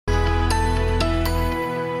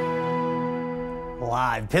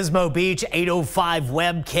live. Pismo Beach, 805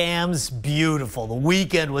 webcams, beautiful. The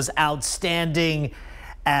weekend was outstanding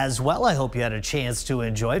as well. I hope you had a chance to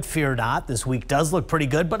enjoy it. Fear not, this week does look pretty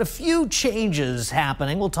good, but a few changes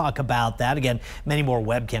happening. We'll talk about that. Again, many more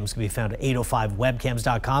webcams can be found at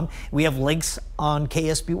 805webcams.com. We have links on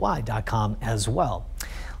ksby.com as well.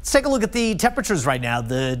 Let's take a look at the temperatures right now.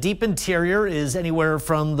 The deep interior is anywhere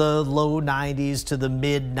from the low 90s to the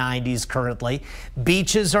mid 90s currently.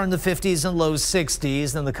 Beaches are in the 50s and low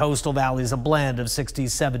 60s. Then the coastal valley is a blend of 60s,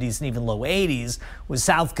 70s, and even low 80s, with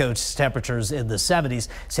South Coast temperatures in the 70s.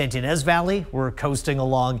 Santa Ynez Valley, we're coasting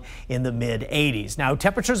along in the mid 80s. Now,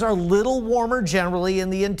 temperatures are a little warmer generally in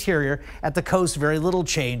the interior. At the coast, very little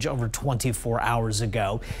change over 24 hours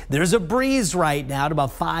ago. There's a breeze right now at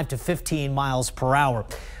about 5 to 15 miles per hour.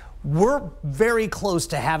 We're very close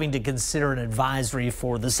to having to consider an advisory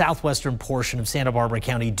for the southwestern portion of Santa Barbara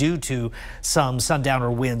County due to some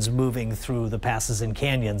sundowner winds moving through the passes and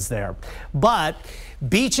canyons there. But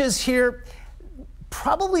beaches here,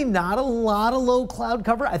 probably not a lot of low cloud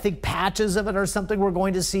cover. I think patches of it are something we're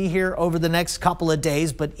going to see here over the next couple of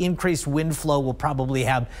days, but increased wind flow will probably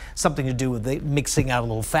have something to do with it mixing out a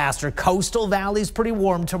little faster. Coastal valleys pretty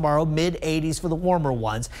warm tomorrow, mid 80s for the warmer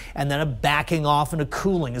ones, and then a backing off and a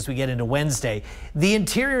cooling as we get into Wednesday. The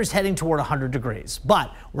interior is heading toward 100 degrees,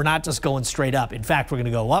 but we're not just going straight up. In fact, we're going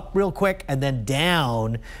to go up real quick and then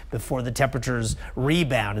down before the temperatures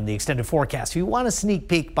rebound in the extended forecast. If you want a sneak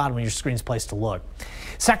peek, bottom of your screen's place to look.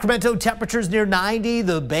 Sacramento temperatures near 90,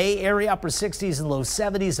 the Bay Area upper 60s and low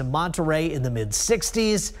 70s, and Monterey in the mid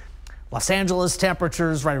 60s. Los Angeles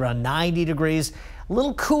temperatures right around 90 degrees. A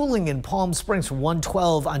little cooling in Palm Springs from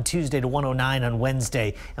 112 on Tuesday to 109 on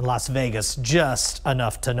Wednesday, and Las Vegas just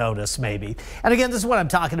enough to notice maybe. And again, this is what I'm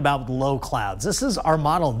talking about with low clouds. This is our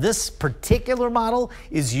model. This particular model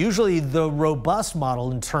is usually the robust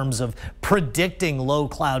model in terms of predicting low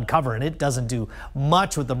cloud cover, and it doesn't do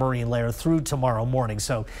much with the marine layer through tomorrow morning.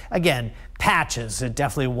 So again, patches, it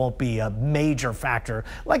definitely won't be a major factor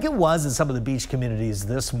like it was in some of the beach communities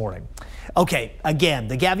this morning. Okay, again,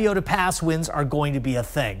 the Gaviota Pass winds are going to be a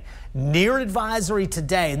thing. Near advisory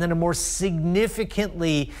today, and then a more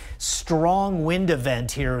significantly strong wind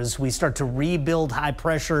event here as we start to rebuild high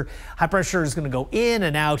pressure. High pressure is going to go in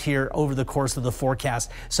and out here over the course of the forecast.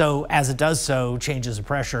 So as it does so, changes of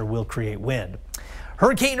pressure will create wind.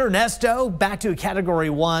 Hurricane Ernesto back to a Category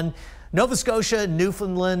 1. Nova Scotia,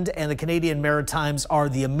 Newfoundland, and the Canadian Maritimes are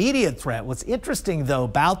the immediate threat. What's interesting, though,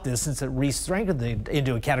 about this, since it re-strengthened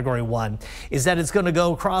into a Category 1, is that it's going to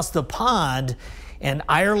go across the pond, and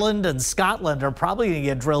Ireland and Scotland are probably going to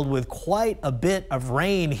get drilled with quite a bit of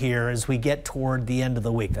rain here as we get toward the end of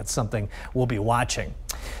the week. That's something we'll be watching.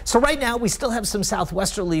 So right now, we still have some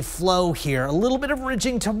southwesterly flow here, a little bit of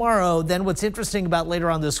ridging tomorrow. Then what's interesting about later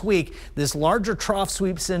on this week, this larger trough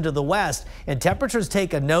sweeps into the west and temperatures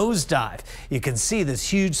take a nosedive. You can see this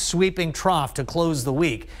huge sweeping trough to close the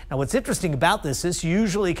week. Now what's interesting about this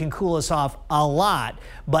usually can cool us off a lot,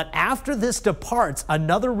 but after this departs,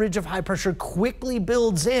 another ridge of high pressure quickly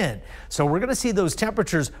builds in. So we're going to see those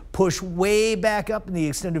temperatures push way back up in the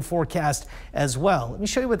extended forecast as well. Let me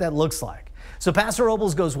show you what that looks like. So Paso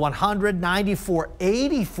Robles goes 100, 94,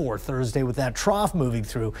 84 Thursday with that trough moving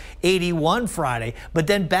through, 81 Friday, but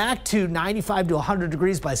then back to 95 to 100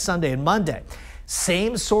 degrees by Sunday and Monday.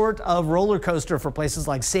 Same sort of roller coaster for places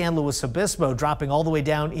like San Luis Obispo, dropping all the way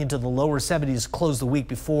down into the lower 70s, close the week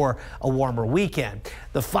before a warmer weekend.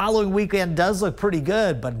 The following weekend does look pretty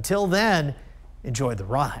good, but until then, enjoy the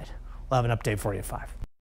ride. We'll have an update for you at 5.